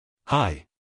Hi.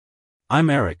 I'm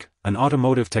Eric, an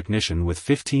automotive technician with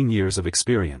 15 years of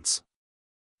experience.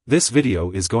 This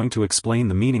video is going to explain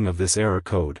the meaning of this error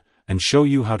code, and show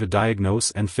you how to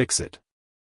diagnose and fix it.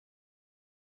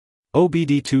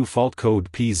 OBD-II fault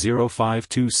code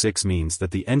P0526 means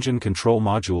that the engine control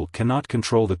module cannot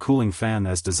control the cooling fan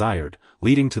as desired,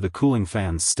 leading to the cooling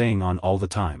fans staying on all the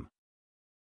time.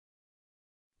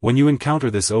 When you encounter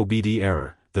this OBD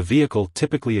error, the vehicle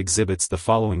typically exhibits the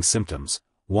following symptoms.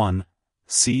 1.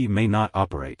 C may not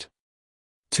operate.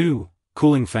 2.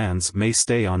 Cooling fans may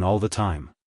stay on all the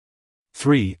time.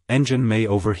 3. Engine may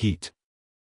overheat.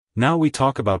 Now we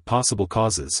talk about possible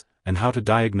causes, and how to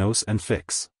diagnose and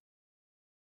fix.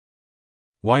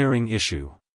 Wiring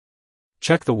issue.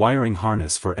 Check the wiring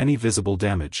harness for any visible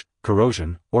damage,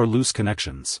 corrosion, or loose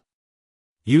connections.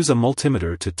 Use a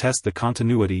multimeter to test the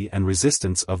continuity and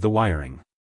resistance of the wiring.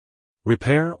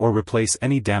 Repair or replace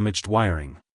any damaged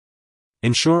wiring.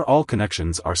 Ensure all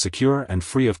connections are secure and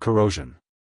free of corrosion.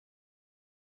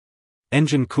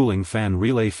 Engine cooling fan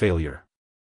relay failure.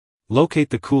 Locate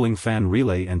the cooling fan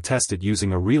relay and test it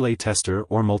using a relay tester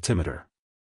or multimeter.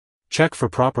 Check for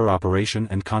proper operation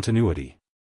and continuity.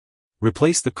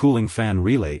 Replace the cooling fan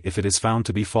relay if it is found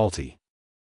to be faulty.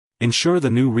 Ensure the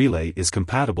new relay is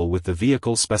compatible with the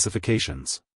vehicle's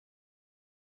specifications.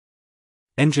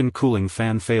 Engine cooling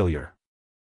fan failure.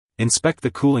 Inspect the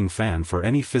cooling fan for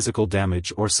any physical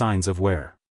damage or signs of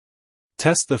wear.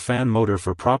 Test the fan motor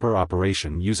for proper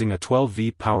operation using a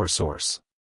 12V power source.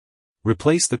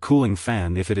 Replace the cooling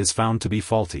fan if it is found to be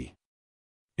faulty.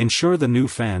 Ensure the new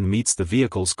fan meets the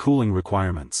vehicle's cooling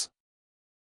requirements.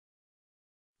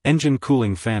 Engine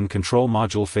cooling fan control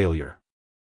module failure.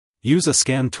 Use a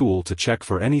scan tool to check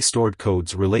for any stored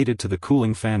codes related to the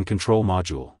cooling fan control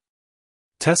module.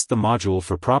 Test the module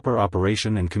for proper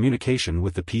operation and communication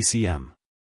with the PCM.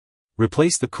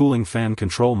 Replace the cooling fan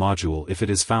control module if it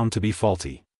is found to be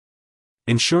faulty.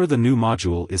 Ensure the new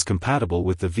module is compatible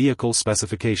with the vehicle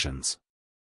specifications.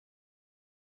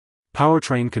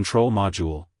 Powertrain control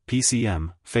module,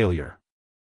 PCM, failure.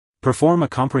 Perform a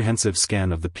comprehensive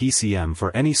scan of the PCM for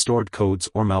any stored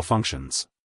codes or malfunctions.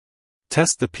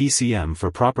 Test the PCM for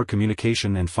proper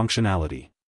communication and functionality.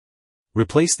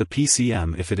 Replace the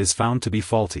PCM if it is found to be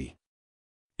faulty.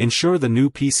 Ensure the new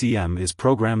PCM is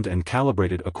programmed and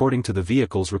calibrated according to the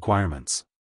vehicle's requirements.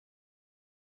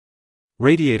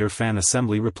 Radiator fan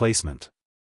assembly replacement.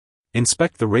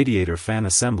 Inspect the radiator fan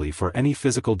assembly for any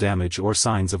physical damage or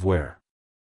signs of wear.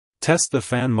 Test the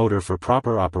fan motor for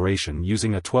proper operation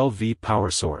using a 12V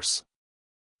power source.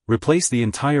 Replace the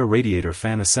entire radiator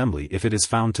fan assembly if it is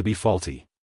found to be faulty.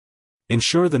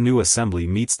 Ensure the new assembly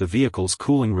meets the vehicle's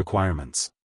cooling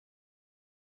requirements.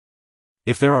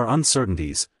 If there are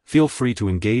uncertainties, feel free to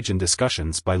engage in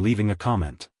discussions by leaving a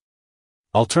comment.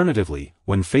 Alternatively,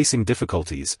 when facing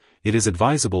difficulties, it is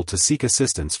advisable to seek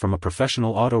assistance from a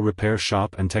professional auto repair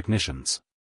shop and technicians.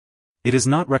 It is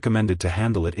not recommended to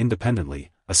handle it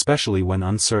independently, especially when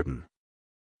uncertain.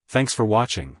 Thanks for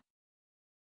watching.